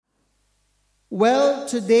Well,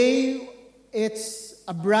 today it's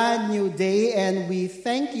a brand new day, and we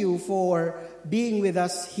thank you for being with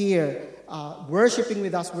us here, worshiping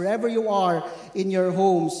with us wherever you are in your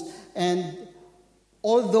homes. And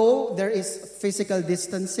although there is physical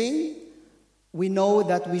distancing, we know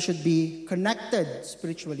that we should be connected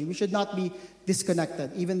spiritually. We should not be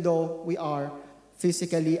disconnected, even though we are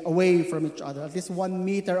physically away from each other, at least 1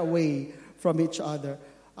 meter away from each other.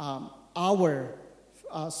 Our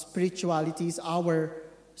spiritualities, our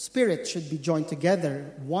spirit should be joined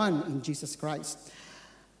together, one in Jesus Christ.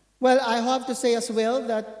 Well, I have to say as well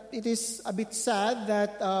that it is a bit sad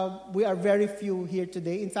that we are very few here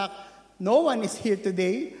today. In fact, no one is here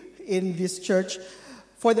today in this church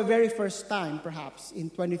for the very first time, perhaps, in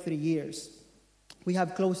 23 years. We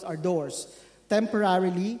have closed our doors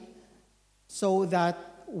temporarily so that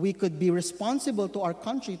we could be responsible to our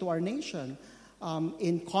country, to our nation,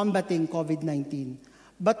 in combating COVID-19.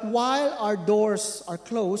 But while our doors are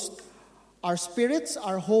closed, our spirits,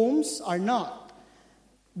 our homes are not.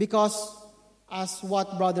 Because, as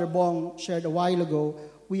what Brother Bong shared a while ago,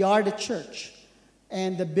 we are the church.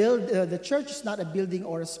 And the church is not a building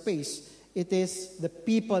or a space. It is the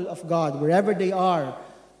people of God. Wherever they are,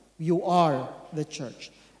 you are the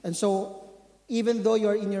church. And so, even though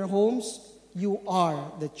you're in your homes, you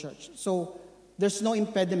are the church. So, there's no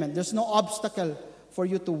impediment, there's no obstacle for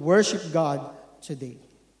you to worship God today.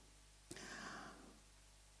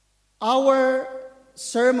 Our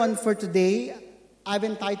sermon for today, I've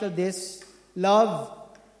entitled this, Love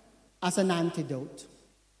as an Antidote.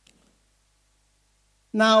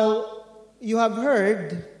 Now, you have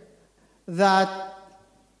heard that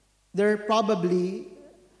there's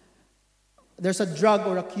a drug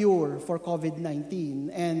or a cure for COVID-19.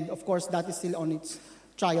 And of course, that is still on its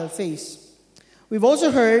trial phase. We've also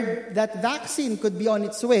heard that vaccine could be on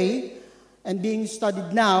its way and being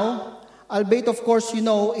studied now, albeit, of course,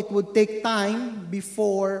 it would take time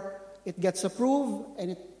before it gets approved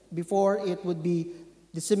and before it would be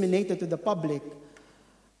disseminated to the public.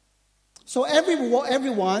 So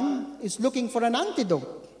everyone is looking for an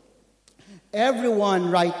antidote.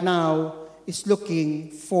 Everyone right now is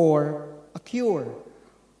looking for a cure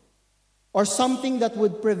or something that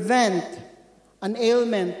would prevent an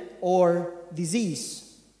ailment or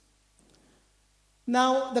disease.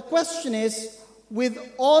 Now, the question is, with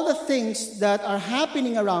all the things that are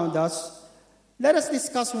happening around us, let us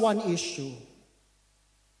discuss one issue.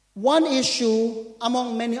 One issue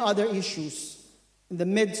among many other issues in the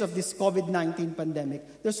midst of this COVID-19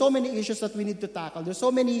 pandemic. There's so many issues that we need to tackle. There's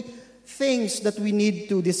so many things that we need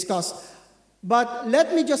to discuss. But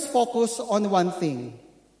let me just focus on one thing,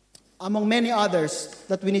 among many others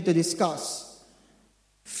that we need to discuss.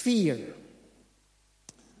 Fear.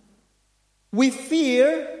 We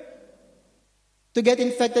fear to get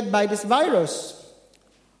infected by this virus.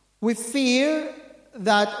 We fear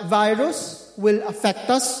that virus will affect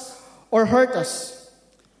us or hurt us.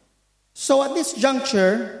 So at this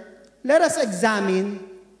juncture, let us examine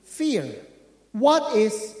fear. What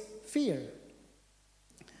is fear?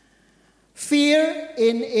 Fear,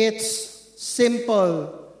 in its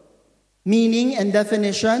simple meaning and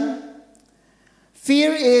definition,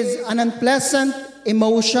 fear is an unpleasant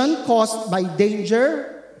emotion caused by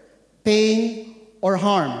danger, pain, or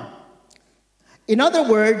harm. In other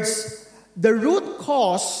words, the root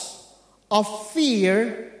cause of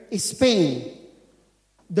fear is pain.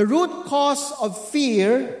 The root cause of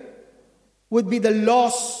fear would be the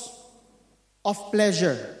loss of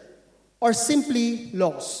pleasure, or simply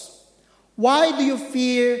loss. Why do you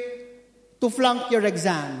fear to flunk your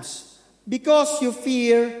exams? Because you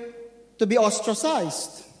fear to be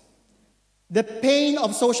ostracized. The pain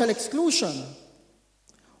of social exclusion.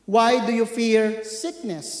 Why do you fear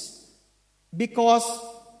sickness? Because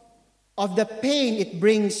of the pain it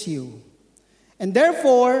brings you. And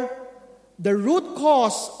therefore, the root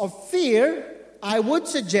cause of fear, I would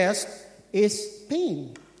suggest, is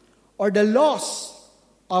pain or the loss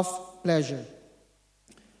of pleasure.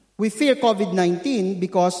 We fear COVID-19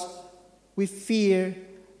 because we fear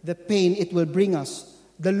the pain it will bring us,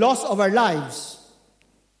 the loss of our lives,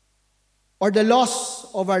 or the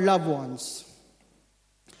loss of our loved ones.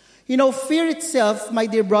 Fear itself, my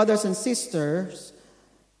dear brothers and sisters,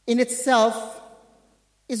 in itself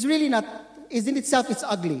is it's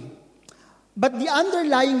ugly. But the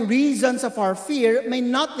underlying reasons of our fear may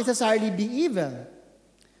not necessarily be evil.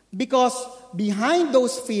 Because behind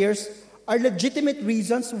those fears are legitimate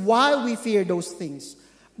reasons why we fear those things.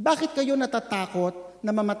 Bakit kayo natatakot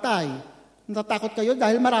na mamatay? Natatakot kayo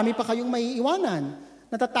dahil marami pa kayong maiiwanan.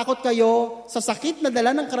 Natatakot kayo sa sakit na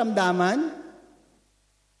dala ng karamdaman.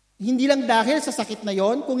 Hindi lang dahil sa sakit na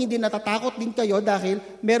yon, kung hindi natatakot din kayo dahil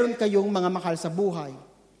meron kayong mga mahal sa buhay.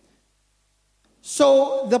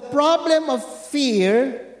 So, the problem of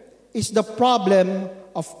fear is the problem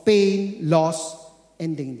of pain, loss,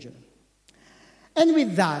 and danger. And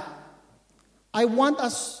with that, I want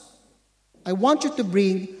you to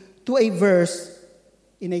bring to a verse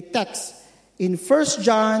in a text in 1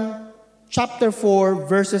 John chapter 4,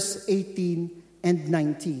 verses 18 and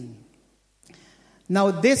 19. Now,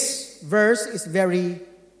 this verse is very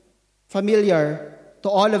familiar to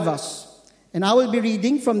all of us. And I will be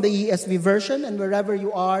reading from the ESV version, and wherever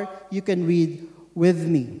you are, you can read with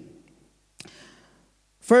me.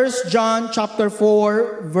 1 John chapter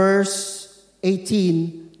 4, verse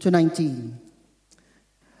 18 to 19.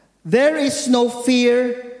 There is no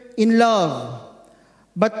fear in love,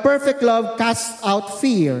 but perfect love casts out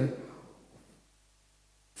fear.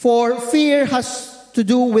 For fear has to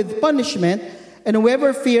do with punishment, and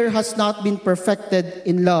whoever fear has not been perfected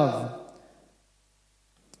in love.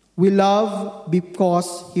 We love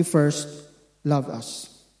because He first loved us.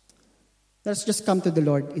 Let's just come to the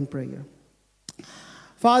Lord in prayer.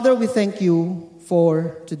 Father, we thank you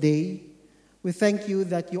for today. We thank you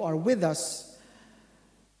that you are with us.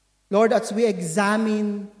 Lord, as we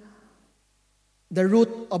examine the root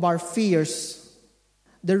of our fears,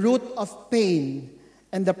 the root of pain,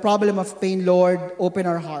 and the problem of pain, Lord, open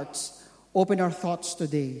our hearts. Open our thoughts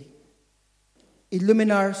today.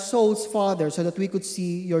 Illumine our souls, Father, so that we could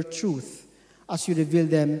see your truth as you reveal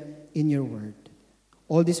them in your word.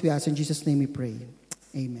 All this we ask in Jesus' name we pray.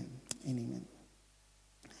 Amen and amen.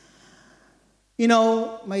 You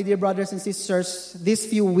know, my dear brothers and sisters, these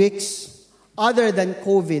few weeks, other than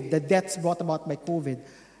COVID, the deaths brought about by COVID,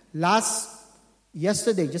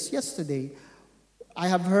 just yesterday, I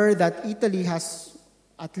have heard that Italy has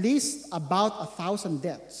at least about 1,000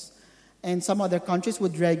 deaths. And some other countries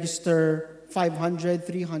would register 500,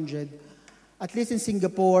 300. At least in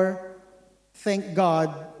Singapore, thank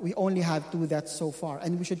God, we only have 2 deaths so far.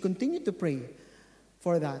 And we should continue to pray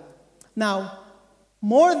for that. Now,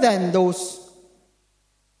 more than those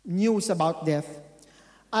news about death,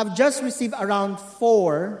 I've just received around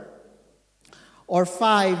 4 or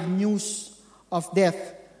 5 news of death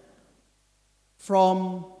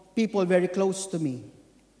from people very close to me.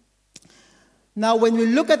 Now, when we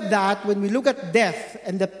look at that, when we look at death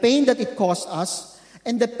and the pain that it caused us,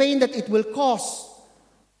 and the pain that it will cause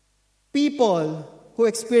people who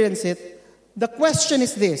experience it, the question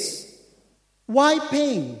is this: why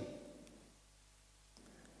pain?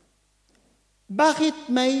 Bakit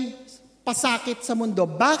may pasakit sa mundo?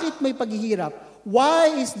 Bakit may paghihirap?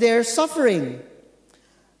 Why is there suffering?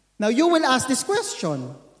 Now, you will ask this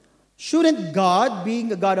question: shouldn't God, being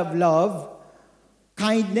a God of love,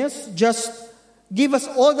 kindness, just give us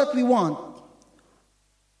all that we want?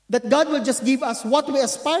 That God will just give us what we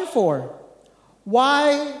aspire for?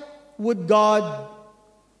 Why would God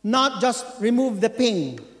not just remove the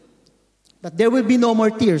pain? That there will be no more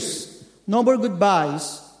tears, no more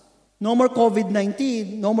goodbyes, no more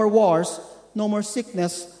COVID-19, no more wars, no more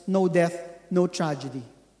sickness, no death, no tragedy.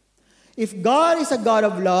 If God is a God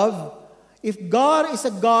of love, if God is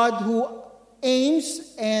a God who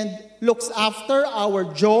aims and looks after our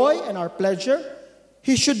joy and our pleasure,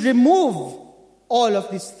 He should remove all of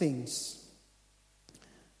these things.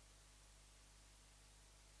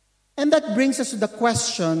 And that brings us to the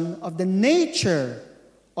question of the nature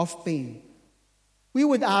of pain. We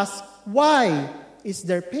would ask, why is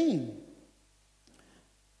there pain?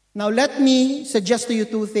 Now let me suggest to you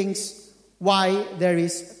 2 things why there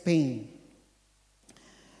is pain.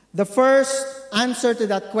 The first answer to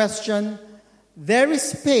that question: there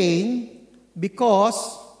is pain because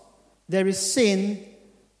there is sin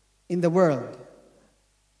in the world.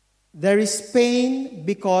 There is pain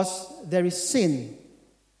because there is sin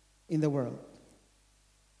in the world.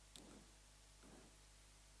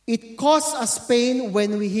 It causes us pain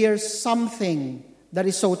when we hear something that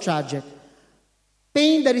is so tragic.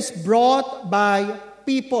 Pain that is brought by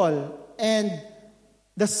people and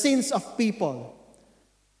the sins of people.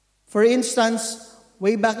 For instance,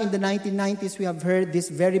 way back in the 1990s, we have heard this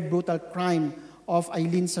very brutal crime of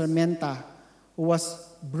Eileen Sarmenta, who was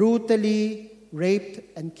brutally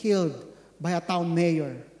raped and killed by a town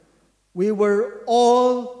mayor. We were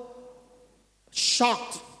all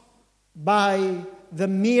shocked by the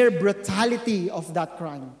mere brutality of that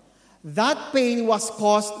crime. That pain was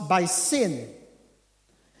caused by sin.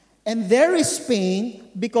 And there is pain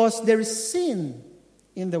because there is sin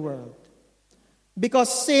in the world.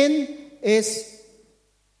 Because sin is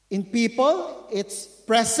in people, it's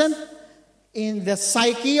present in the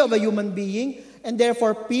psyche of a human being, and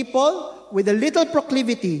therefore people with a little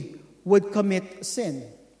proclivity, would commit sin.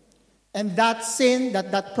 And that sin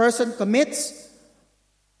that that person commits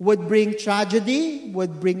would bring tragedy,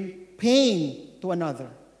 would bring pain to another.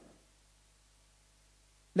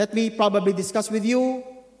 Let me probably discuss with you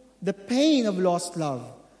the pain of lost love.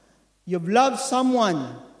 You've loved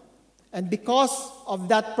someone, and because of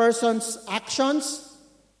that person's actions,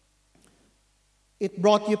 it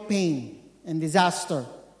brought you pain and disaster.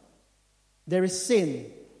 There is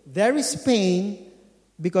sin. There is pain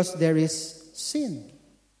because there is sin.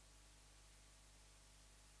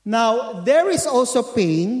 Now, there is also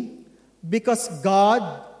pain because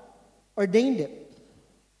God ordained it.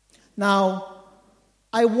 Now,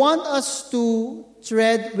 I want us to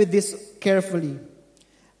tread with this carefully.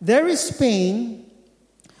 There is pain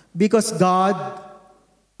because God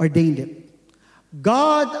ordained it.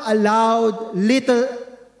 God allowed little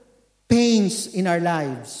pains in our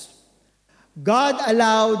lives. God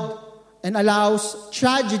allowed and allows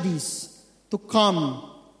tragedies to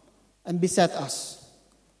come and beset us.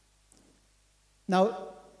 Now,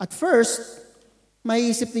 at first,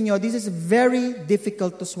 maiisip ninyo, this is very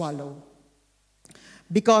difficult to swallow.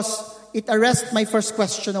 Because it arrests my first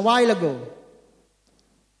question a while ago.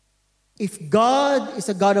 If God is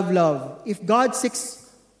a God of love, if God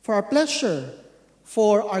seeks for our pleasure,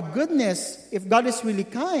 for our goodness, if God is really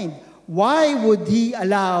kind, why would He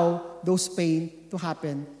allow those pain to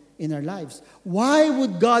happen in our lives? Why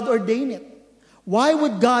would God ordain it? Why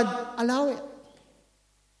would God allow it?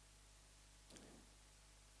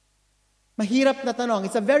 Mahirap na tanong.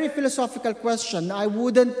 It's a very philosophical question. I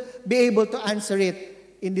wouldn't be able to answer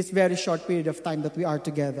it in this very short period of time that we are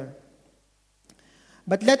together.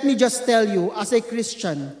 But let me just tell you, as a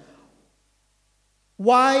Christian,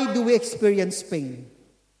 why do we experience pain?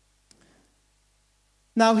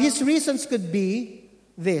 Now, His reasons could be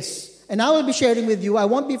this. And I will be sharing with you. I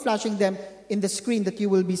won't be flashing them in the screen that you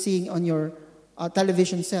will be seeing on your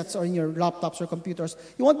television sets or in your laptops or computers.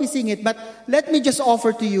 You won't be seeing it. But let me just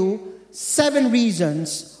offer to you 7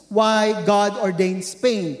 reasons why God ordains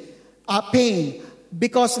pain.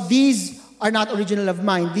 Because these are not original of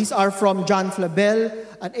mine. These are from John Flavel,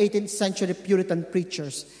 an 18th century Puritan preacher.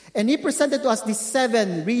 And he presented to us these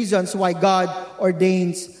 7 reasons why God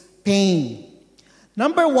ordains pain.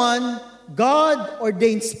 Number 1, God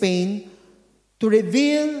ordains pain to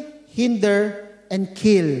reveal, hinder, and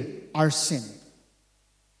kill our sin.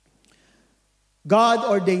 God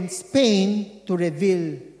ordains pain to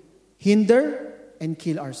reveal, hinder, and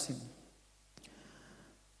kill our sin.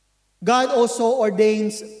 God also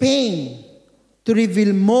ordains pain to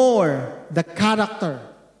reveal more the character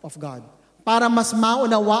of God. Para mas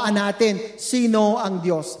maunawaan natin sino ang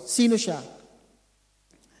Diyos, sino siya.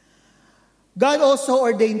 God also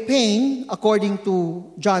ordained pain, according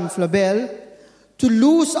to John Flavel, to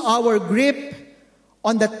lose our grip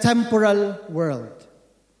on the temporal world.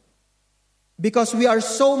 Because we are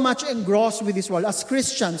so much engrossed with this world. As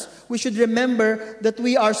Christians, we should remember that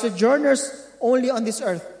we are sojourners only on this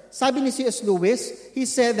earth. Sabi ni C.S. Lewis, he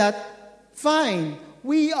said that, fine,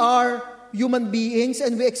 we are human beings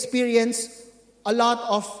and we experience a lot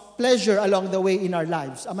of pleasure along the way in our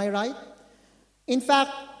lives. Am I right? In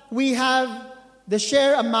fact, we have the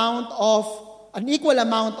an equal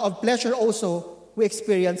amount of pleasure also we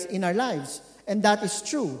experience in our lives. And that is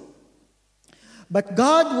true. But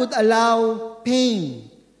God would allow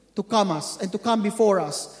pain to come before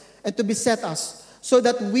us and to beset us so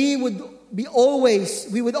that we would always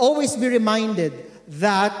be reminded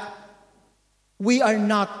that we are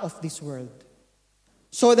not of this world.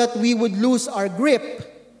 So that we would lose our grip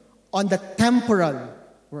on the temporal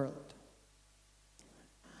world.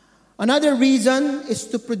 Another reason is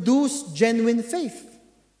to produce genuine faith.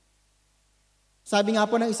 Sabi nga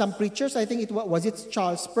po ng isang preachers, I think was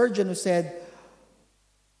Charles Spurgeon who said,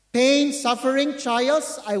 pain, suffering,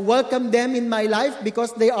 trials, I welcome them in my life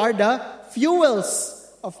because they are the fuels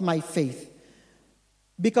of my faith.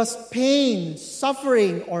 Because pain,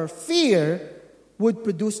 suffering, or fear would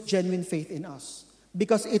produce genuine faith in us.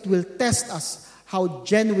 Because it will test us how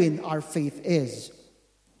genuine our faith is.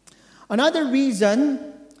 Another reason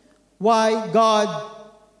why God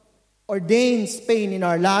ordains pain in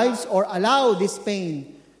our lives or allow this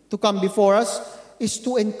pain to come before us is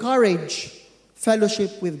to encourage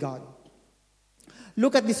fellowship with God.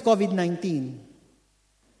 Look at this COVID-19.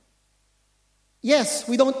 Yes,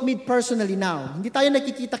 we don't meet personally now. Hindi tayo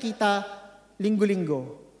nakikita-kita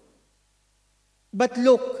linggo-linggo. But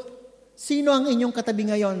look, sino ang inyong katabi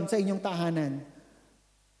ngayon sa inyong tahanan?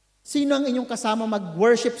 Sino ang inyong kasama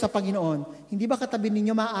mag-worship sa Panginoon? Hindi ba katabi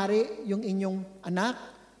ninyo maaari yung inyong anak,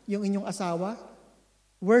 yung inyong asawa?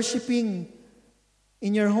 Worshiping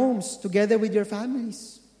in your homes together with your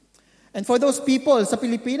families. And for those people sa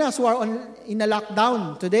Pilipinas who are in a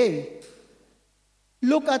lockdown today,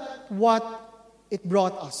 look at what it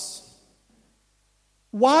brought us.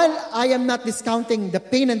 While I am not discounting the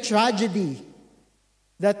pain and tragedy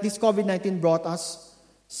that this COVID-19 brought us,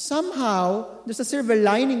 somehow there's a silver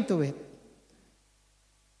lining to it.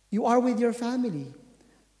 You are with your family.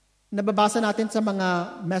 Nababasa natin sa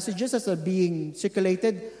mga messages as are being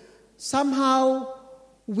circulated, somehow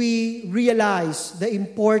we realize the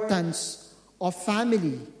importance of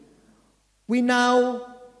family. We now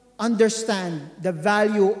understand the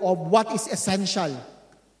value of what is essential.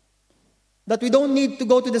 That we don't need to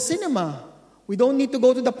go to the cinema. We don't need to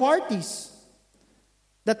go to the parties.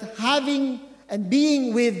 That having and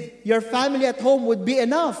being with your family at home would be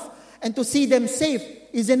enough. And to see them safe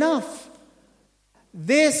is enough.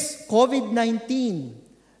 This COVID-19,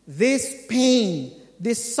 this pain,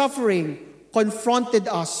 this suffering confronted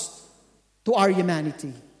us to our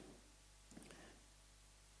humanity.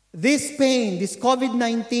 This pain, this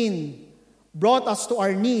COVID-19 brought us to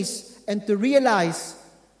our knees and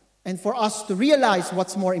for us to realize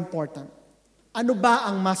what's more important. Ano ba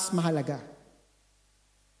ang mas mahalaga?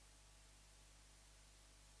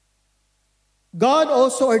 God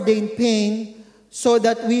also ordained pain so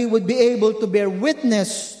that we would be able to bear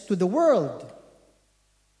witness to the world.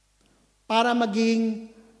 Para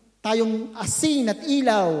maging tayong asin at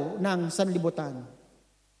ilaw ng sanlibutan.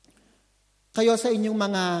 Kayo sa inyong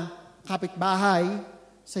mga kapitbahay,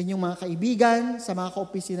 sa inyong mga kaibigan, sa mga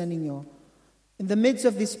kaopisina ninyo, in the midst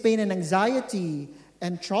of this pain and anxiety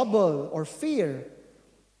and trouble or fear,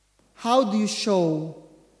 how do you show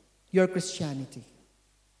your Christianity?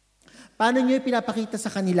 Paano nyo ipinapakita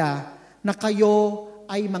sa kanila na kayo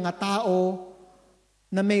ay mga tao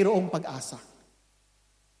na mayroong pag-asa?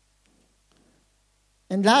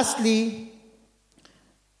 And lastly,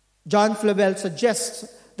 John Flavel suggests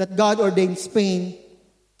that God ordained pain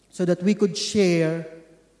so that we could share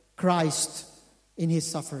Christ in His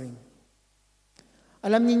suffering.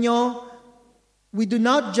 Alam niyo, we do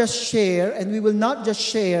not just share and we will not just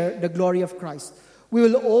share the glory of Christ. We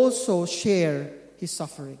will also share His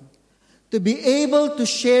suffering. To be able to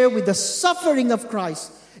share with the suffering of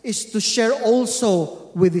Christ is to share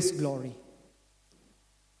also with His glory.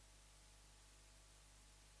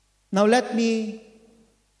 Now let me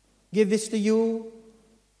give this to you.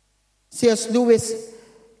 C.S. Lewis,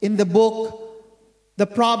 in the book, The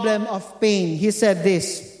Problem of Pain, he said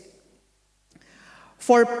this,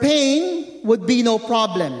 "For pain would be no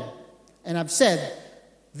problem." And I've said,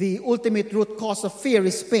 the ultimate root cause of fear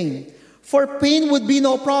is pain. For pain would be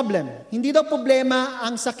no problem. Hindi daw problema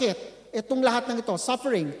ang sakit. Itong lahat ng ito,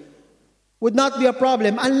 suffering, would not be a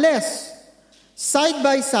problem unless, side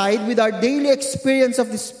by side with our daily experience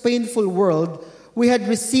of this painful world, we had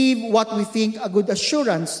received what we think a good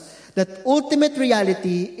assurance that ultimate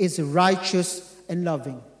reality is righteous and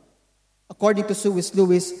loving. According to C.S.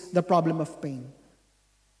 Lewis, The Problem of Pain.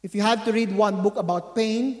 If you have to read one book about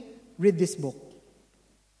pain, read this book.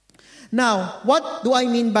 Now, what do I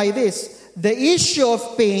mean by this? The issue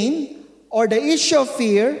of pain or the issue of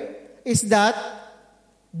fear is that,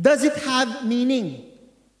 does it have meaning?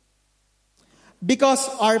 Because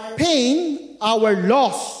our pain, our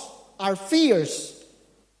loss, our fears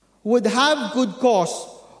would have good cause,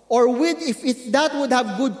 or if that would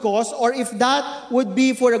have good cause, or if that would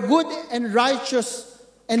be for a good and righteous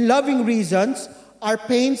and loving reasons, our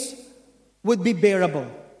pains would be bearable.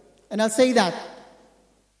 And I'll say that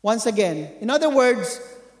once again. In other words,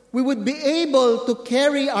 we would be able to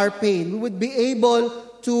carry our pain. We would be able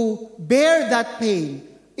to bear that pain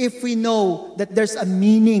if we know that there's a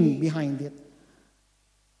meaning behind it.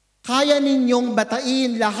 Kaya ninyong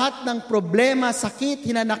batain lahat ng problema, sakit,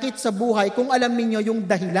 hinanakit sa buhay kung alam ninyo yung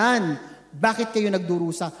dahilan. Bakit kayo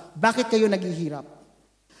nagdurusa? Bakit kayo naghihirap?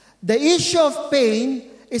 The issue of pain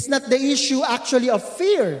is not the issue actually of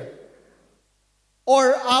fear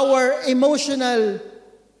or our emotional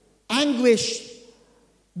anguish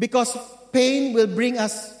because pain will bring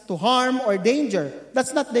us to harm or danger.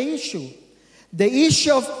 That's not the issue. The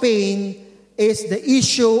issue of pain is the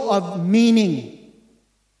issue of meaning.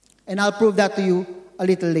 And I'll prove that to you a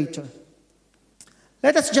little later.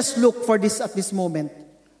 Let us just look for this at this moment.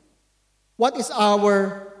 What is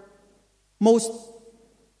our most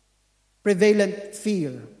prevalent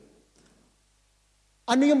fear?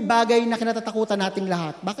 Ano yung bagay na kinatatakutan nating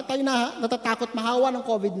lahat? Bakit tayo natatakot mahawa ng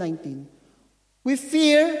COVID-19? We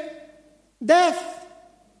fear death.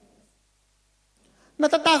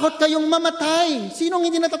 Natatakot kayong mamatay. Sinong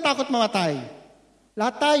hindi natatakot mamatay?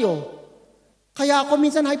 Lahat tayo. Kaya ako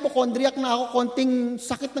minsan hypochondriac na ako, konting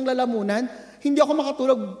sakit ng lalamunan, hindi ako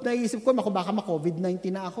makatulog, naisip ko, baka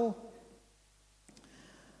ma-COVID-19 na ako.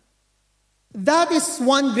 That is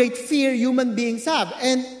one great fear human beings have.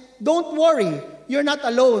 And don't worry, you're not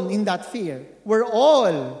alone in that fear. We're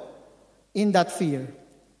all in that fear.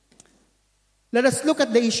 Let us look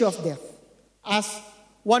at the issue of death as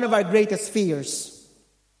one of our greatest fears.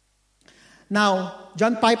 Now,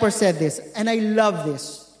 John Piper said this, and I love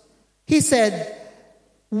this. He said,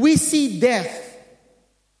 we see death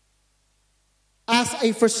as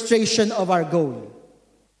a frustration of our goal.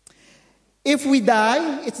 If we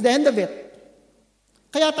die, it's the end of it.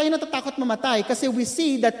 Kaya tayo natatakot mamatay kasi we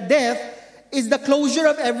see that death is the closure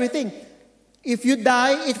of everything. If you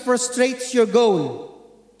die, it frustrates your goal.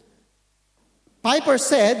 Piper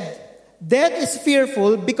said, death is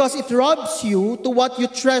fearful because it robs you to what you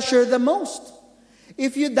treasure the most.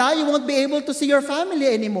 If you die, you won't be able to see your family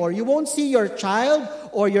anymore. You won't see your child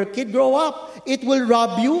or your kid grow up. It will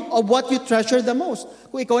rob you of what you treasure the most.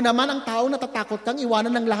 Kung ikaw naman ang tao natatakot kang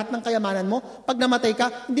iwanan ng lahat ng kayamanan mo, pag namatay ka,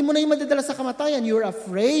 hindi mo na yung madadala sa kamatayan. You're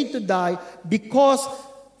afraid to die because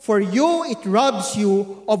for you, it robs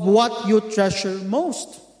you of what you treasure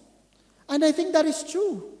most. And I think that is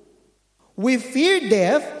true. We fear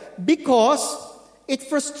death because it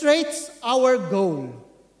frustrates our goal.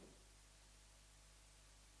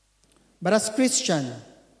 But as Christian,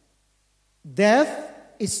 death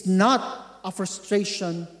is not a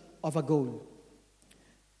frustration of a goal.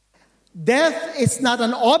 Death is not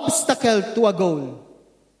an obstacle to a goal.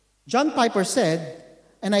 John Piper said,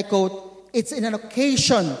 and I quote, it's an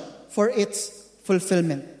occasion for its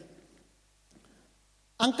fulfillment.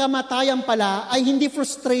 Ang kamatayan pala ay hindi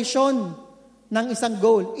frustration ng isang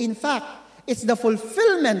goal. In fact, it's the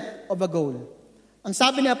fulfillment of a goal. Ang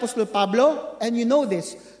sabi ni Apostol Pablo, and you know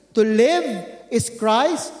this, to live is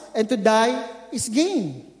Christ and to die is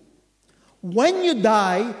gain. When you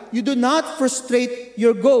die, you do not frustrate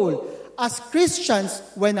your goal. As Christians,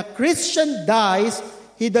 when a Christian dies,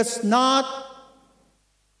 he does not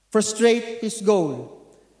frustrate his goal.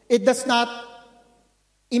 It does not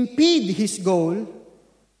impede his goal.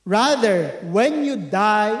 Rather, when you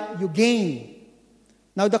die, you gain.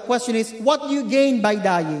 Now the question is, what do you gain by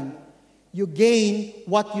dying? You gain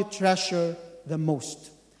what you treasure the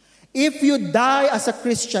most. If you die as a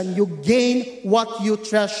Christian, you gain what you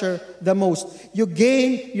treasure the most. You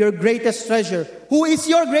gain your greatest treasure. Who is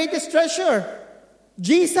your greatest treasure?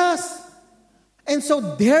 Jesus. And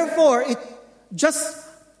so therefore, it just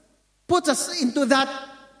puts us into that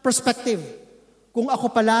perspective. Kung ako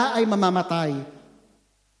pala ay mamamatay.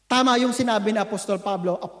 Tama yung sinabi ni Apostol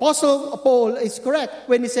Pablo. Apostle Paul is correct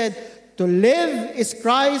when he said, to live is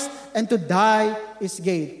Christ and to die is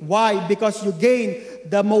gain. Why? Because you gain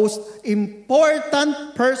the most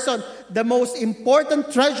important person, the most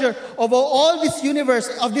important treasure of all this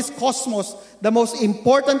universe, of this cosmos, the most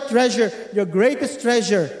important treasure, your greatest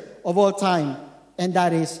treasure of all time, and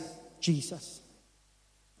that is Jesus.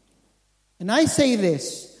 And I say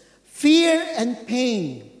this, fear and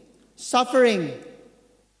pain, suffering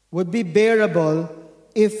would be bearable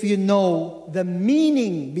if you know the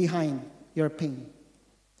meaning behind your pain.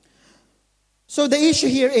 So the issue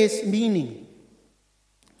here is meaning.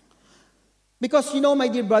 Because my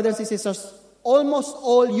dear brothers and sisters, almost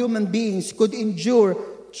all human beings could endure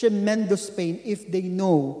tremendous pain if they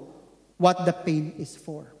know what the pain is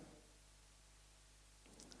for.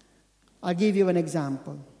 I'll give you an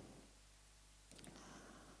example.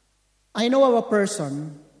 I know of a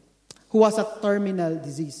person who has a terminal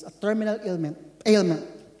disease, a terminal ailment.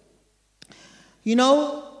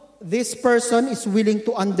 This person is willing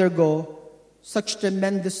to undergo such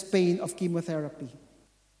tremendous pain of chemotherapy.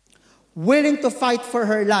 Willing to fight for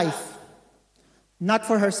her life, not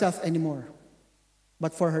for herself anymore,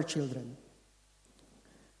 but for her children.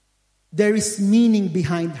 There is meaning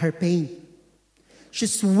behind her pain.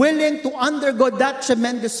 She's willing to undergo that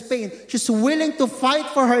tremendous pain. She's willing to fight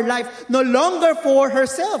for her life, no longer for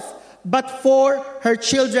herself, but for her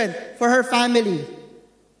children, for her family.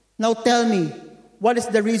 Now tell me, what is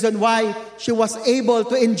the reason why she was able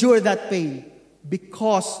to endure that pain?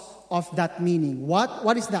 Because of that meaning.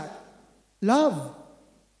 What is that? Love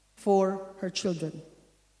for her children.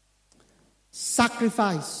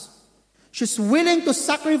 Sacrifice. She's willing to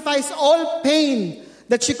sacrifice all pain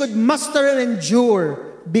that she could muster and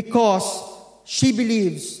endure because she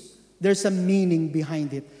believes there's a meaning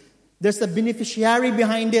behind it. There's a beneficiary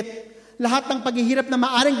behind it. Lahat ng paghihirap na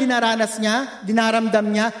maaring dinaramdam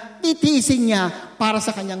niya, titiisin niya para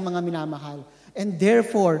sa kanyang mga minamahal. And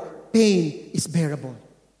therefore, pain is bearable.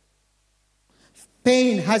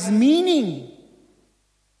 Pain has meaning.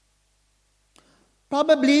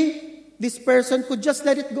 Probably, this person could just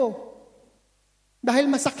let it go. Dahil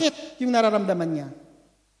masakit yung nararamdaman niya.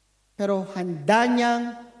 Pero handa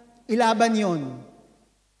niyang ilaban yon.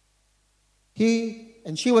 He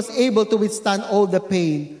and she was able to withstand all the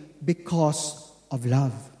pain because of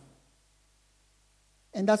love.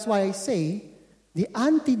 And that's why I say, the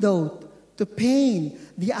antidote to pain,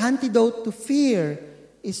 the antidote to fear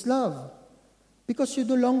is love. Because you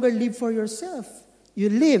no longer live for yourself. You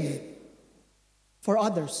live for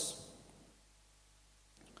others.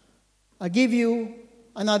 I'll give you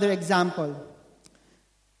another example.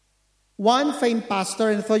 One famed pastor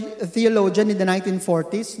and theologian in the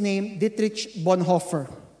 1940s named Dietrich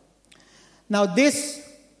Bonhoeffer. Now this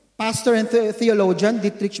pastor and theologian,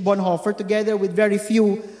 Dietrich Bonhoeffer, together with very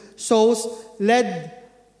few souls, led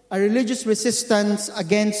a religious resistance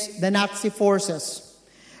against the Nazi forces.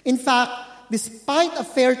 In fact, despite a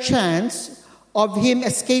fair chance of him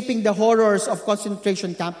escaping the horrors of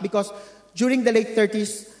concentration camp, because during the late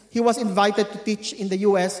 30s, he was invited to teach in the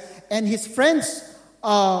U.S., and his friends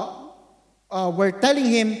were telling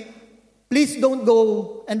him, please don't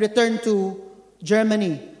go and return to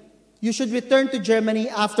Germany. You should return to Germany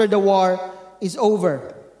after the war is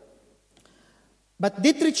over. But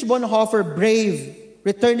Dietrich Bonhoeffer braved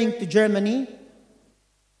returning to Germany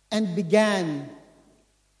and began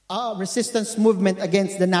a resistance movement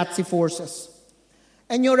against the Nazi forces.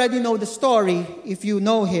 And you already know the story if you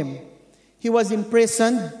know him. He was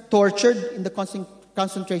imprisoned, tortured in the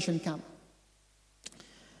concentration camp.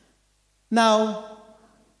 Now,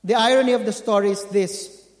 the irony of the story is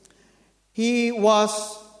this. He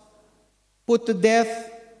was put to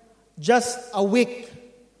death just a week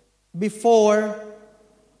before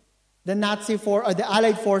the the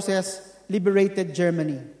Allied forces liberated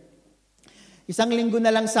Germany. Isang linggo na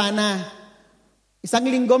lang sana. Isang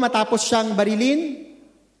linggo matapos siyang barilin,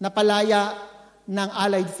 napalaya ng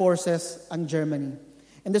Allied forces ang Germany.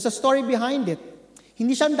 And there's a story behind it.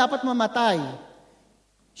 Hindi siya dapat mamatay.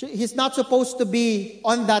 He's not supposed to be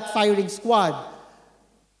on that firing squad.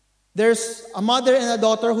 There's a mother and a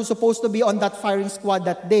daughter who's supposed to be on that firing squad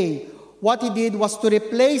that day. What he did was to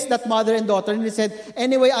replace that mother and daughter, and he said,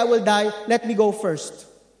 anyway, I will die, let me go first.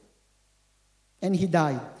 And he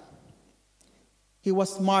died. He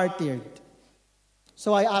was martyred.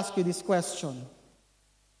 So I ask you this question.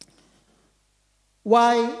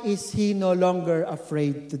 Why is he no longer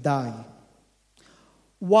afraid to die?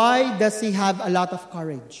 Why does he have a lot of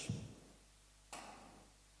courage?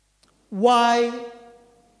 Why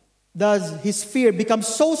does his fear become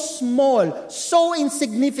so small, so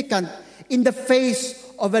insignificant in the face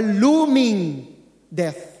of a looming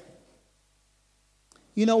death?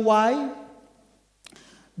 You know why?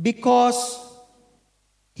 Because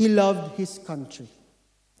he loved his country.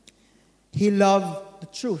 He loved the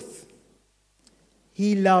truth.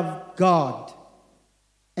 He loved God.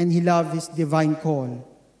 And he loved his divine call.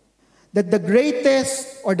 That the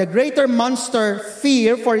greatest or the greater monster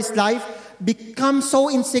fear for his life became so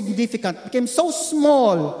insignificant, became so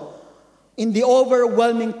small in the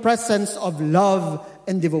overwhelming presence of love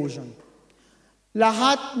and devotion.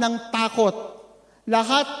 Lahat ng takot,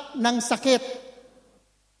 lahat ng sakit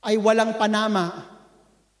ay walang panama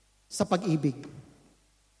sa pag-ibig.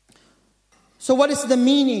 So what is the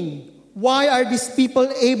meaning? Why are these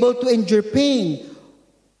people able to endure pain?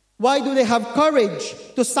 Why do they have courage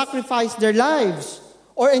to sacrifice their lives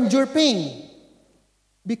or endure pain?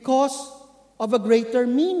 Because of a greater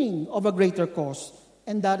meaning, of a greater cause,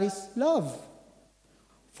 and that is love.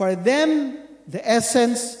 For them, the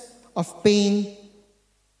essence of pain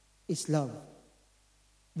is love.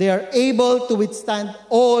 They are able to withstand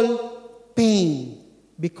all pain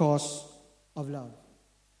because of love.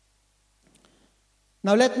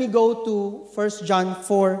 Now let me go to 1 John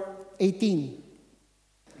 4:18.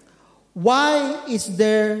 Why is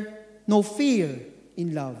there no fear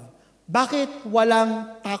in love? Bakit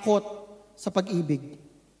walang takot sa pag-ibig?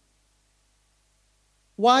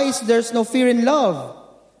 Why is there's no fear in love?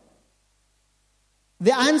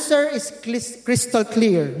 The answer is crystal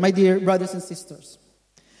clear, my dear brothers and sisters.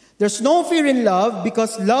 There's no fear in love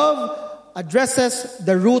because love addresses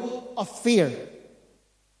the root of fear.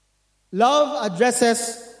 Love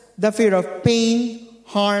addresses the fear of pain,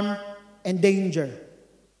 harm, and danger.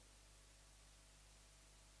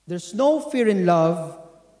 There's no fear in love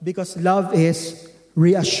because love is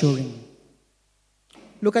reassuring.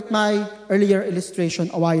 Look at my earlier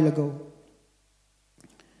illustration a while ago.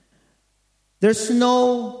 There's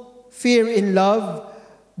no fear in love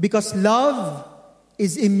because love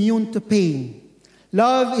is immune to pain.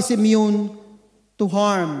 Love is immune to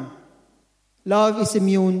harm. Love is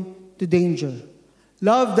immune to danger.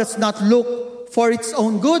 Love does not look for its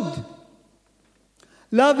own good.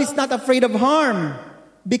 Love is not afraid of harm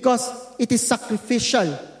because it is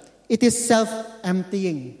sacrificial. It is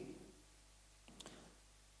self-emptying.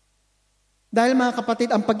 Dahil mga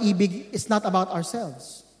kapatid, ang pag-ibig is not about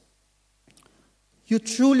ourselves. You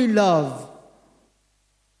truly love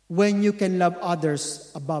when you can love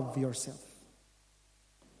others above yourself.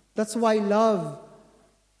 That's why love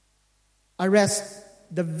arrests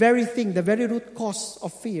the very thing, the very root cause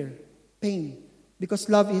of fear, pain. Because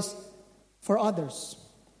love is for others.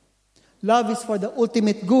 Love is for the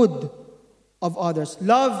ultimate good of others.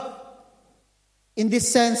 Love, in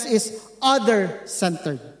this sense, is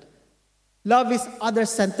other-centered. Love is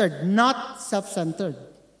other-centered, not self-centered.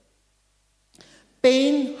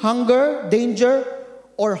 Pain, hunger, danger,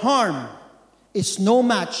 or harm is no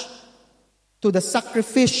match to the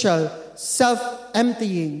sacrificial,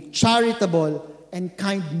 self-emptying, charitable, and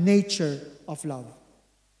kind nature of love.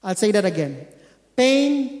 I'll say that again.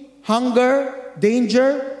 Pain, hunger,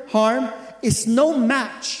 danger, harm is no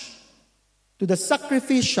match to the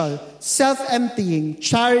sacrificial, self-emptying,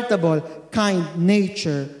 charitable, kind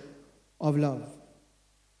nature of love.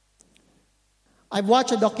 I've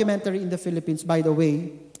watched a documentary in the Philippines, by the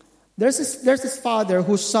way. There's this father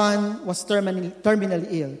whose son was terminally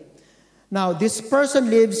ill. Now, this person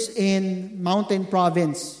lives in mountain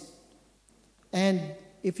province. And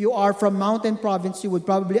if you are from mountain province, you would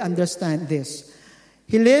probably understand this.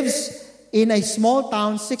 He lives in a small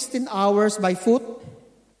town, 16 hours by foot,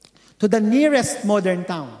 to the nearest modern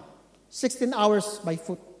town. 16 hours by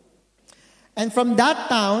foot. And from that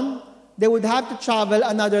town, they would have to travel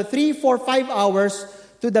another 3, 4, 5 hours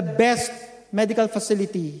to the best medical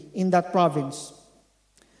facility in that province.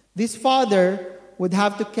 This father would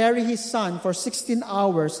have to carry his son for 16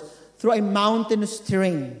 hours through a mountainous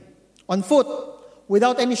terrain, on foot,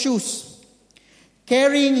 without any shoes,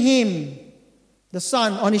 carrying him, the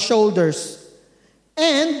son, on his shoulders.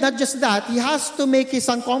 And not just that, he has to make his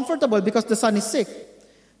son comfortable because the son is sick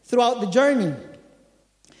throughout the journey.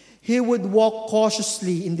 He would walk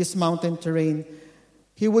cautiously in this mountain terrain.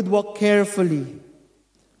 He would walk carefully.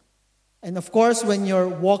 And of course, when you're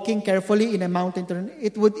walking carefully in a mountain terrain,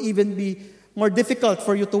 it would even be more difficult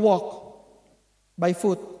for you to walk by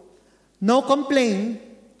foot. No complaint,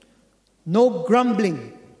 no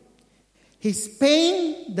grumbling. His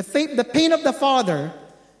pain, the pain of the father,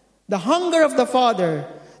 the hunger of the father,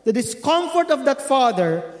 the discomfort of that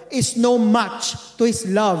father is no match to his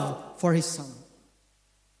love for his son.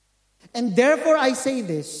 And therefore I say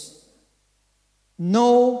this,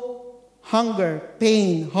 no hunger,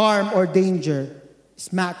 pain, harm, or danger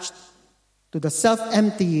is matched to the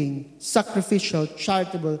self-emptying, sacrificial,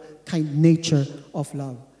 charitable, kind nature of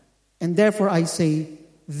love. And therefore I say,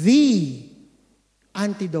 the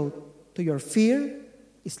antidote to your fear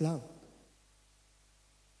is love.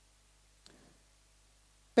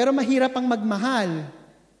 Pero mahirap ang magmahal.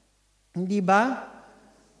 Hindi ba?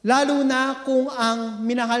 Lalo na kung ang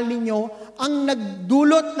minahal ninyo ang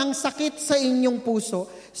nagdulot ng sakit sa inyong puso.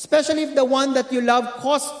 Especially if the one that you love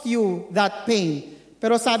caused you that pain.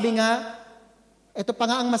 Pero sabi nga, ito pa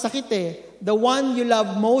nga ang masakit the one you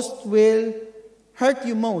love most will hurt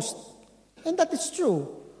you most. And that is true.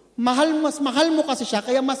 Mas mahal mo kasi siya,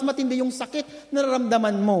 kaya mas matindi yung sakit na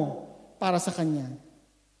nararamdaman mo para sa kanya.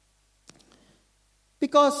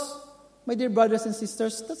 Because, my dear brothers and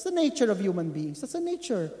sisters, that's the nature of human beings. That's the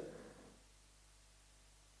nature.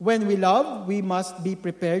 When we love, we must be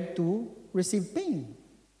prepared to receive pain.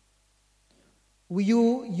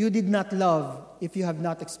 You did not love if you have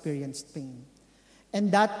not experienced pain.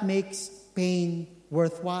 And that makes pain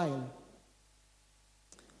worthwhile.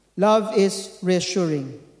 Love is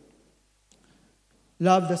reassuring.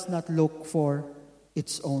 Love does not look for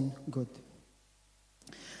its own good.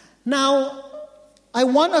 Now, I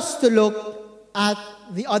want us to look at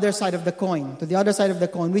the other side of the coin,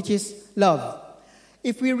 which is love.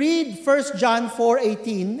 If we read 1 John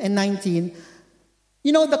 4:18 and 19,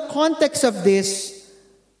 the context of this,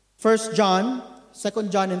 1 John, 2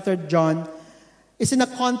 John, and 3 John, is in the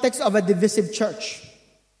context of a divisive church.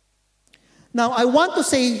 Now, I want to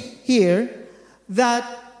say here that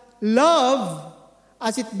love,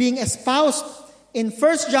 as it being espoused in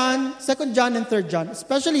 1 John, 2 John, and 3 John,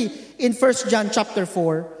 especially in 1 John chapter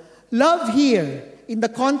 4, love here, in the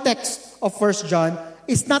context of 1 John,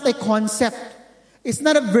 is not a concept. It's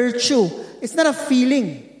not a virtue. It's not a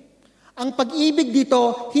feeling. Ang pag-ibig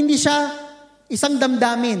dito, hindi siya isang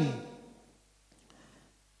damdamin.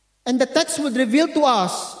 And the text would reveal to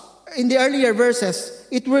us, in the earlier verses,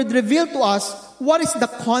 it would reveal to us what is the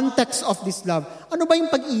context of this love. Ano ba yung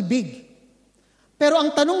pag-ibig? Pero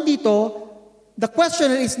ang tanong dito, The question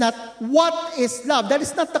is not, what is love? That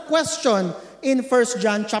is not the question in 1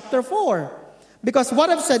 John chapter 4. Because what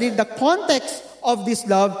I've said is the context of this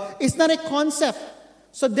love is not a concept.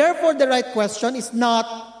 So therefore, the right question is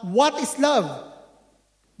not, what is love?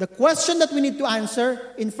 The question that we need to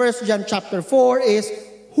answer in 1 John chapter 4 is,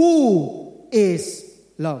 who is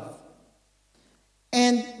love?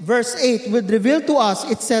 And verse 8 will reveal to us,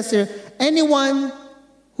 it says here, anyone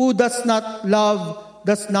who does not love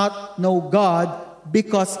does not know God,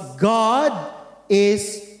 because God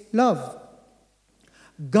is love.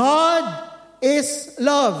 God is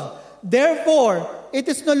love. Therefore, it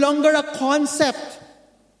is no longer a concept.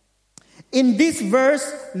 In this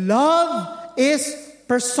verse, love is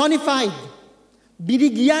personified.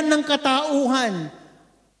 Binigyan ng katauhan.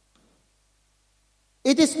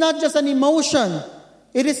 It is not just an emotion.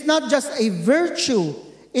 It is not just a virtue.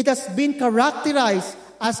 It has been characterized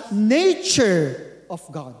as nature of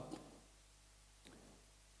God.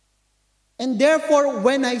 And therefore,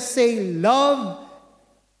 when I say love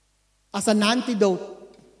as an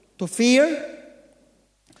antidote to fear,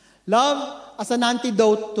 love as an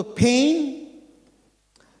antidote to pain,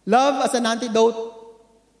 love as an antidote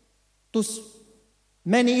to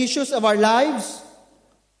many issues of our lives,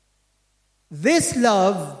 this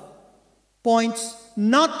love points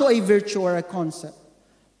not to a virtue or a concept.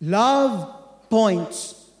 Love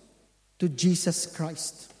points to Jesus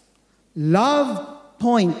Christ. Love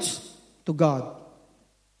points to God.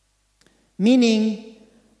 Meaning,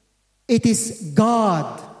 it is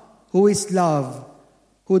God who is love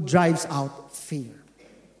who drives out fear.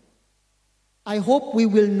 I hope we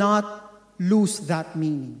will not lose that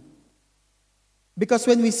meaning. Because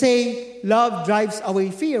when we say love drives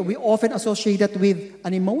away fear, we often associate it with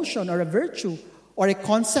an emotion or a virtue or a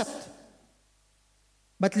concept.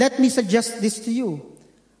 But let me suggest this to you.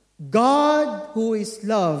 God, who is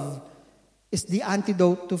love, is the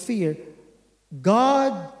antidote to fear.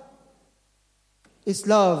 God is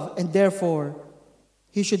love, and therefore,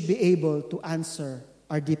 He should be able to answer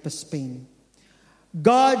our deepest pain.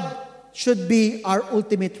 God should be our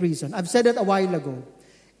ultimate reason. I've said it a while ago.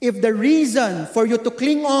 If the reason for you to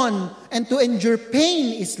cling on and to endure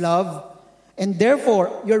pain is love, and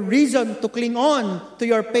therefore your reason to cling on to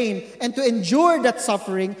your pain and to endure that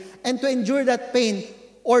suffering and to endure that pain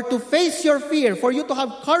or to face your fear, for you to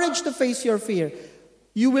have courage to face your fear,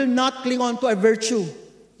 you will not cling on to a virtue.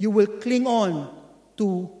 You will cling on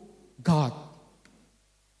to God.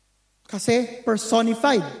 Kasi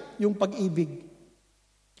personified yung pag-ibig.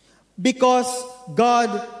 Because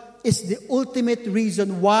God is the ultimate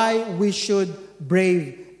reason why we should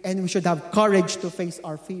brave and we should have courage to face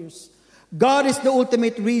our fears. God is the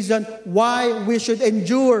ultimate reason why we should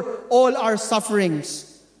endure all our sufferings.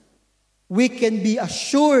 We can be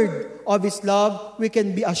assured of His love. We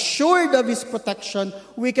can be assured of His protection.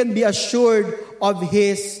 We can be assured of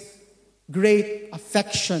His great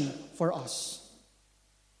affection for us.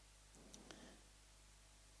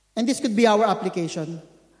 And this could be our application.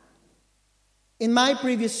 In my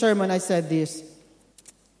previous sermon, I said this.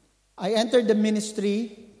 I entered the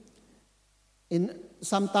ministry in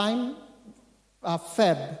sometime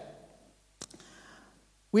Feb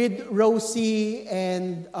with rosy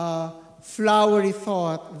and flowery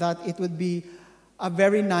thought that it would be a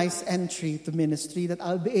very nice entry to ministry, that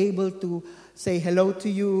I'll be able to say hello to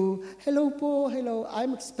you. Hello po, hello.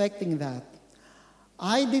 I'm expecting that.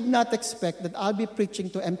 I did not expect that I'll be preaching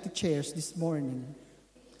to empty chairs this morning.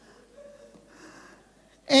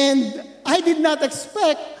 And I did not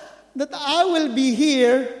expect that I will be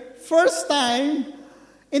here first time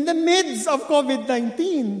in the midst of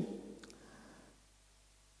COVID-19.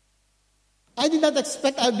 I did not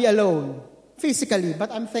expect I'll be alone physically,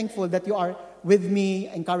 but I'm thankful that you are with me,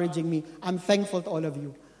 encouraging me. I'm thankful to all of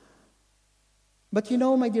you. But you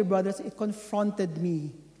know, my dear brothers, it confronted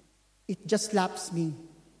me. It just slaps me.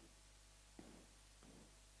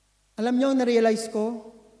 Alam niyo, na-realize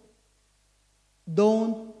ko,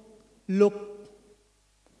 don't look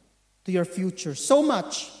to your future so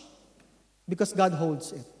much because God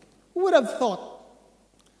holds it. Who would have thought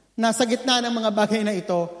na sa gitna ng mga bagay na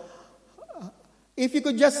ito, if you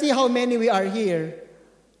could just see how many we are here,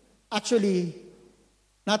 actually,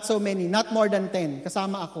 not so many, not more than 10,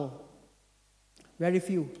 kasama ako. Very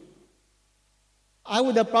few. I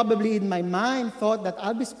would have probably in my mind thought that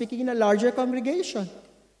I'll be speaking in a larger congregation.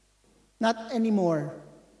 Not anymore.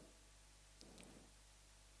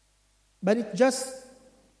 But it just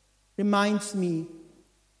reminds me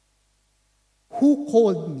who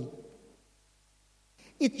called me.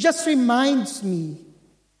 It just reminds me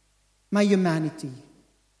my humanity.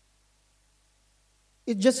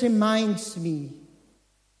 It just reminds me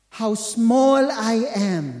how small I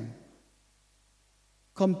am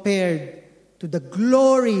compared to the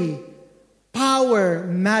glory, power,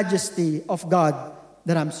 majesty of God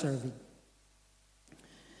that I'm serving.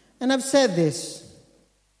 And I've said this.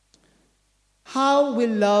 How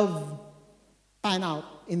will love pan out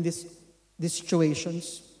in these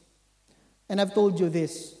situations? And I've told you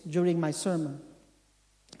this during my sermon.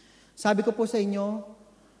 Sabi ko po sa inyo,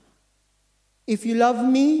 if you love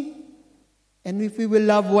me, and if we will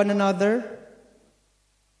love one another,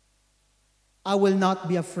 I will not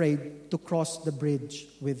be afraid to cross the bridge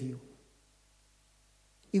with you.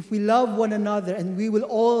 If we love one another and we will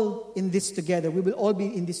all in this together, we will all be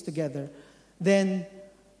in this together, then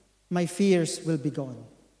my fears will be gone.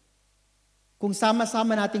 Kung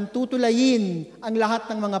sama-sama nating tutulayin ang lahat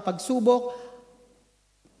ng mga pagsubok,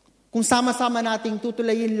 kung sama-sama nating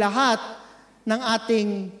tutulayin lahat ng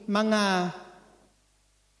ating mga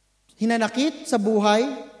hinanakit sa buhay,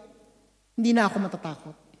 hindi na ako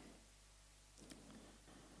matatakot.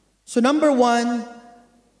 So number 1,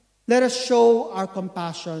 let us show our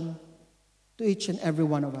compassion to each and every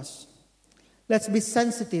one of us. Let's be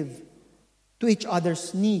sensitive to each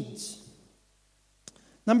other's needs.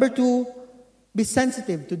 Number 2, be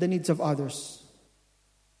sensitive to the needs of others.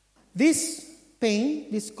 This pain,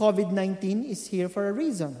 this COVID-19 is here for a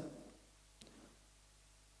reason.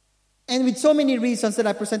 And with so many reasons that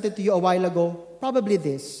I presented to you a while ago, probably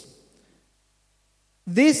this.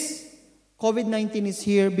 This COVID-19 is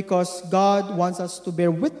here because God wants us to bear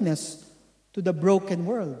witness to the broken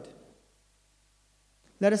world.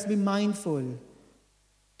 Let us be mindful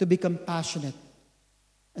to be compassionate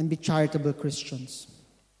and be charitable Christians.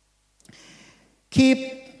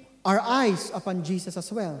 Keep our eyes upon Jesus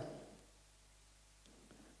as well.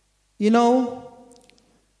 You know,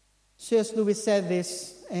 C.S. Lewis said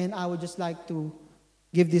this, and I would just like to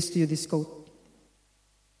give this to you, this quote.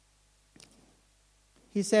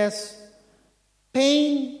 He says,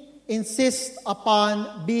 pain insists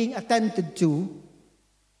upon being attended to.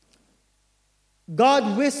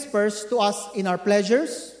 God whispers to us in our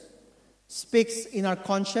pleasures, speaks in our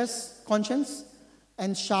conscience,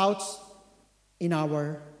 and shouts in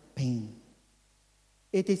our pain.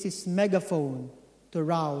 It is His megaphone to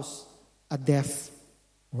rouse a deaf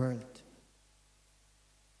world.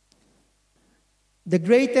 The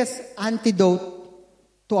greatest antidote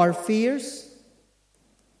to our fears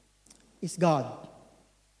is God.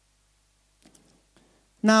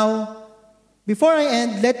 Now, before I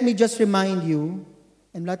end, let me just remind you,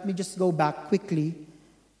 and let me just go back quickly,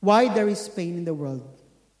 why there is pain in the world.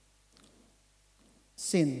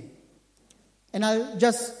 Sin. And I'll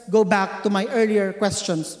just go back to my earlier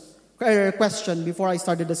question before I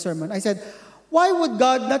started the sermon. I said, why would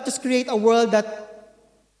God not just create a world that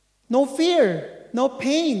no fear, no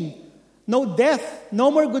pain, no death, no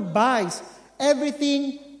more goodbyes,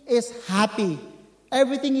 everything is happy,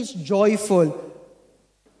 everything is joyful?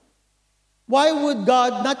 Why would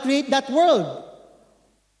God not create that world?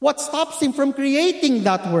 What stops Him from creating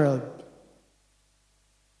that world?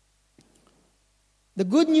 The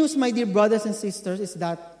good news, my dear brothers and sisters, is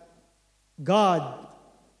that God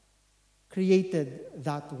created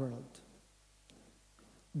that world.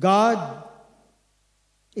 God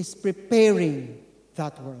is preparing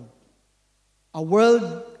that world. A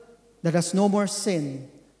world that has no more sin.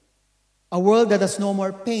 A world that has no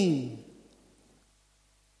more pain.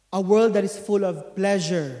 A world that is full of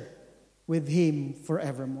pleasure with Him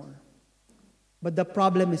forevermore. But the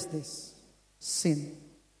problem is this: sin.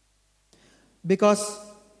 Because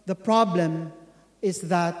the problem is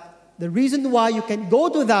that the reason why you can go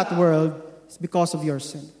to that world is because of your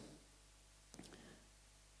sin.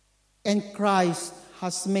 And Christ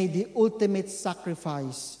has made the ultimate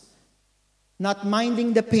sacrifice, not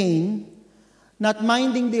minding the pain, not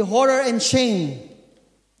minding the horror and shame,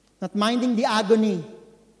 not minding the agony,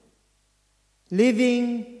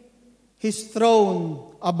 leaving His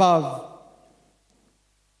throne above.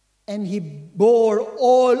 And He bore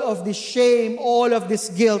all of this shame, all of this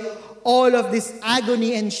guilt, all of this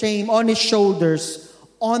agony and shame on His shoulders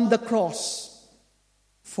on the cross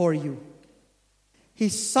for you. He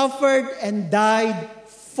suffered and died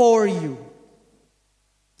for you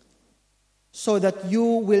so that you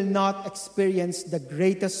will not experience the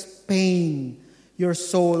greatest pain your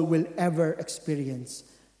soul will ever experience,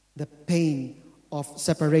 the pain of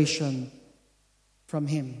separation from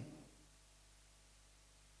Him.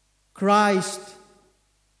 Christ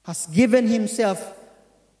has given Himself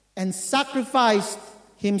and sacrificed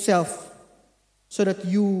Himself so that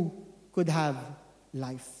you could have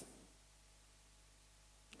life.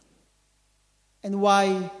 And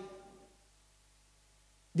why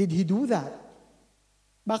did He do that?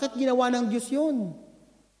 Bakit ginawa ng Diyos yun?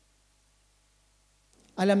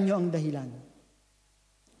 Alam nyo ang dahilan.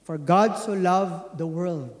 For God so loved the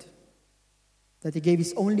world that He gave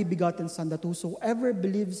His only begotten Son, that whosoever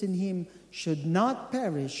believes in Him should not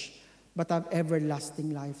perish, but have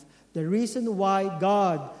everlasting life. The reason why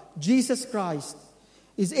God, Jesus Christ,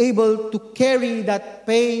 is able to carry that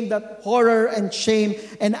pain, that horror and shame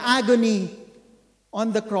and agony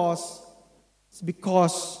on the cross is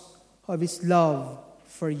because of His love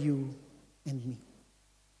for you and me.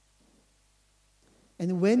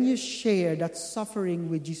 And when you share that suffering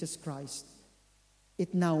with Jesus Christ,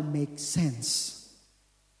 it now makes sense.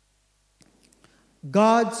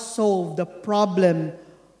 God solved the problem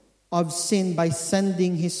of sin by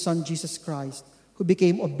sending His Son, Jesus Christ, who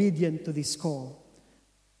became obedient to this call.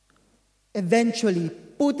 Eventually,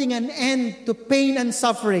 putting an end to pain and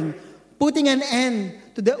suffering, putting an end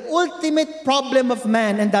to the ultimate problem of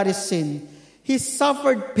man, and that is sin. He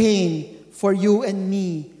suffered pain for you and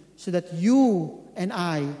me so that you and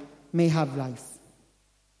I may have life.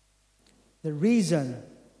 The reason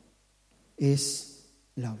is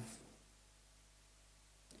love.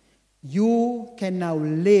 You can now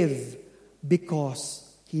live because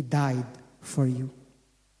He died for you.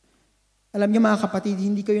 Alam niyo mga kapatid,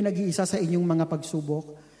 hindi kayo nag-iisa sa inyong mga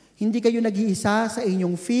pagsubok. Hindi kayo nag-iisa sa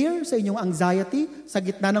inyong fear, sa inyong anxiety, sa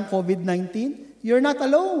gitna ng COVID-19. You're not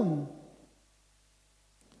alone.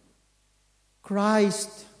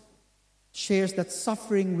 Christ shares that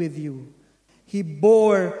suffering with you. He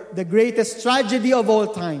bore the greatest tragedy of all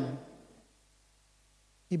time.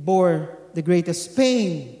 He bore the greatest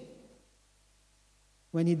pain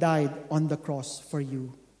when He died on the cross for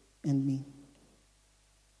you and me.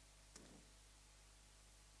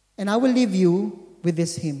 And I will leave you with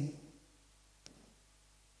this hymn.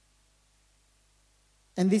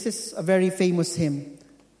 And this is a very famous hymn.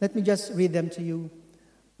 Let me just read them to you.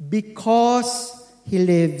 Because He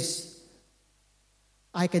lives,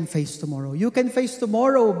 I can face tomorrow. You can face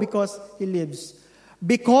tomorrow because He lives.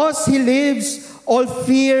 Because He lives, all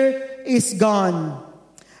fear is gone.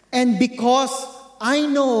 And because I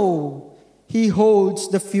know He holds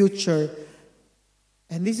the future.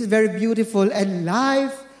 And this is very beautiful. And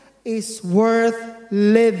life is worth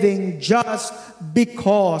living just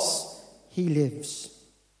because He lives.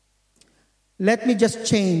 Let me just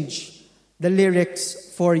change the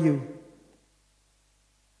lyrics for you.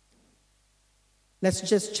 Let's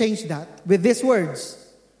just change that with these words.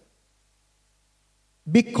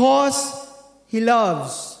 Because He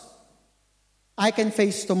loves, I can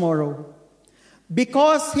face tomorrow.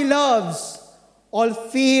 Because He loves, all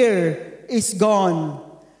fear is gone.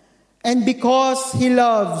 And because He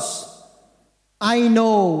loves, I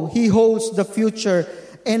know He holds the future.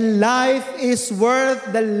 And life is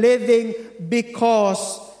worth the living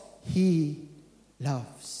because He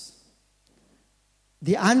loves.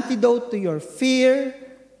 The antidote to your fear,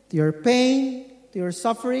 to your pain, to your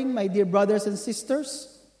suffering, my dear brothers and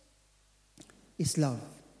sisters, is love.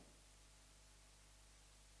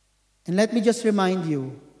 And let me just remind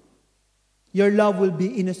you, your love will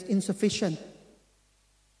be insufficient.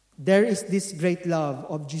 There is this great love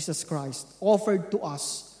of Jesus Christ offered to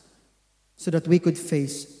us so that we could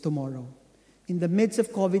face tomorrow. In the midst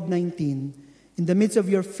of COVID-19, in the midst of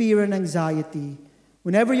your fear and anxiety,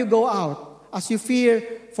 whenever you go out, as you fear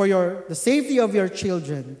for the safety of your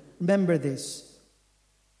children, remember this: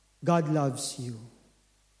 God loves you,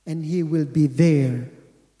 and He will be there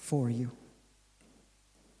for you.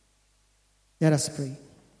 Let us pray.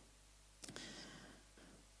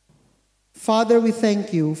 Father, we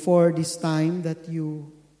thank You for this time that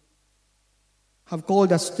You have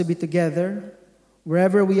called us to be together,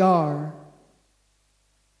 wherever we are,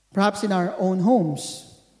 perhaps in our own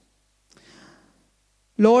homes.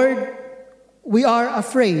 Lord, we are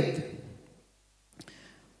afraid.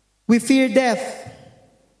 We fear death.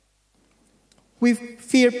 We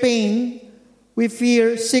fear pain. We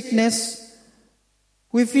fear sickness.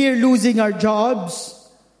 We fear losing our jobs.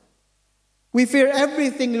 We fear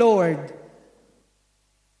everything, Lord.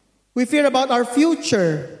 We fear about our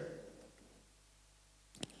future.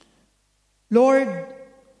 Lord,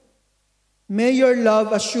 may Your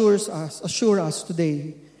love assure us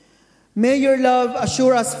today. May Your love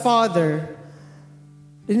assure us, Father,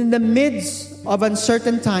 that in the midst of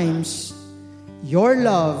uncertain times, Your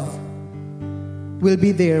love will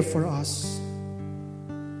be there for us.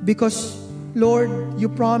 Because, Lord, You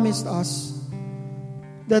promised us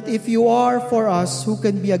that if You are for us, who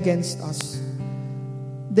can be against us?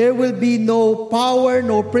 There will be no power,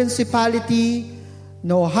 no principality,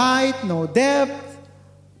 no height, no depth.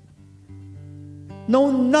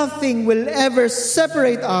 No, nothing will ever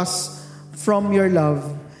separate us from your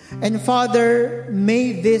love. And Father,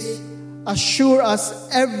 may this assure us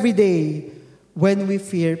every day when we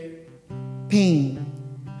fear pain,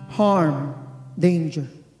 harm, danger.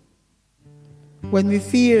 When we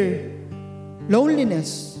fear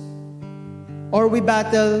loneliness, or we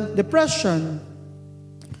battle depression,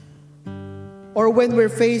 or when we're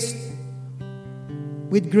faced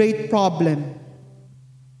with great problem,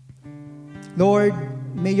 Lord,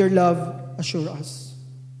 may your love assure us.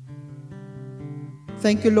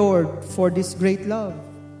 Thank you, Lord, for this great love.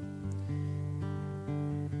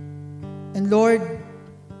 And Lord,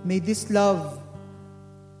 may this love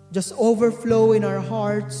just overflow in our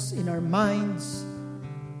hearts, in our minds,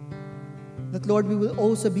 that, Lord, we will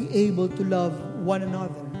also be able to love one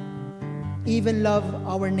another, even love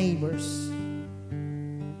our neighbors.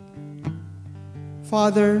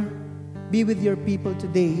 Father, be with your people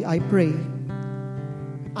today, I pray.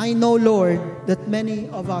 I know, Lord, that many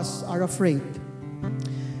of us are afraid.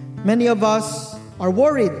 Many of us are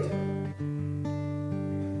worried.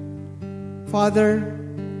 Father,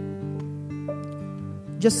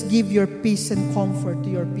 just give your peace and comfort to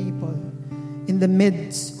your people in the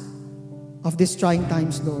midst of these trying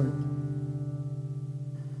times, Lord.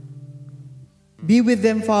 Be with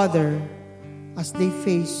them, Father, as they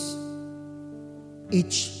face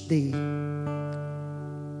each day.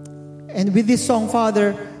 And with this song,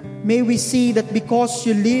 Father, may we see that because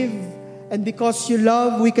you live and because you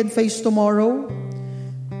love, we can face tomorrow.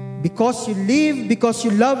 Because you live, because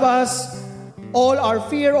you love us, all our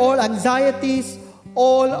fear, all anxieties,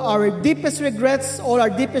 all our deepest regrets, all our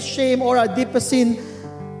deepest shame, all our deepest sin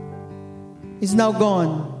is now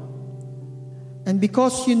gone. And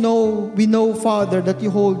because we know, Father, that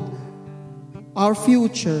you hold our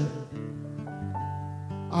future,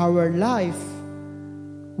 our life,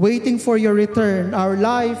 waiting for your return, our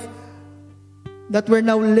life that we're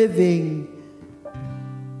now living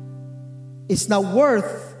is now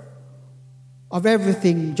worth of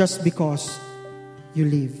everything just because you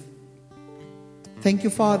live. Thank you,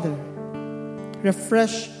 Father.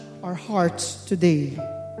 Refresh our hearts today.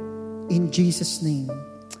 In Jesus' name,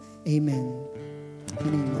 amen and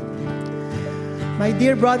amen. My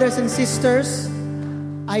dear brothers and sisters,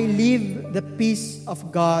 I leave the peace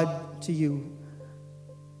of God to you.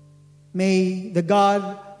 May the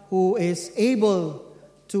God who is able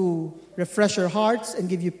to refresh your hearts and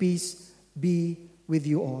give you peace be with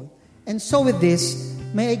you all. And so with this,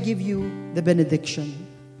 may I give you the benediction.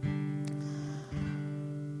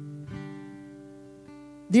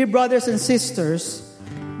 Dear brothers and sisters,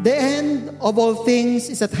 the end of all things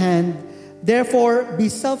is at hand. Therefore, be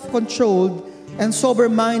self-controlled and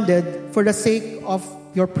sober-minded for the sake of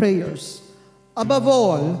your prayers. Above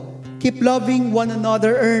all, keep loving one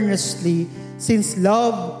another earnestly, since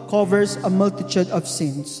love covers a multitude of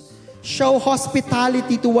sins. Show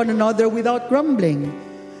hospitality to one another without grumbling.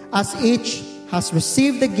 As each has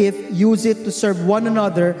received the gift, use it to serve one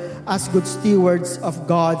another as good stewards of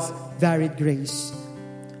God's varied grace.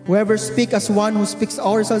 Whoever speaks as one who speaks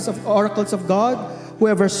oracles of God,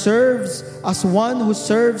 whoever serves as one who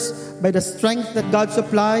serves by the strength that God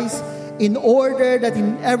supplies, in order that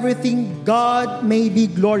in everything God may be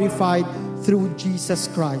glorified through Jesus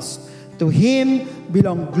Christ. To Him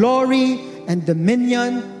belong glory and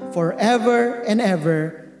dominion forever and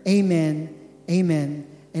ever. Amen, amen,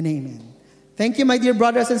 and amen. Thank you, my dear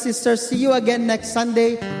brothers and sisters. See you again next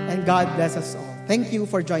Sunday, and God bless us all. Thank you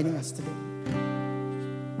for joining us today.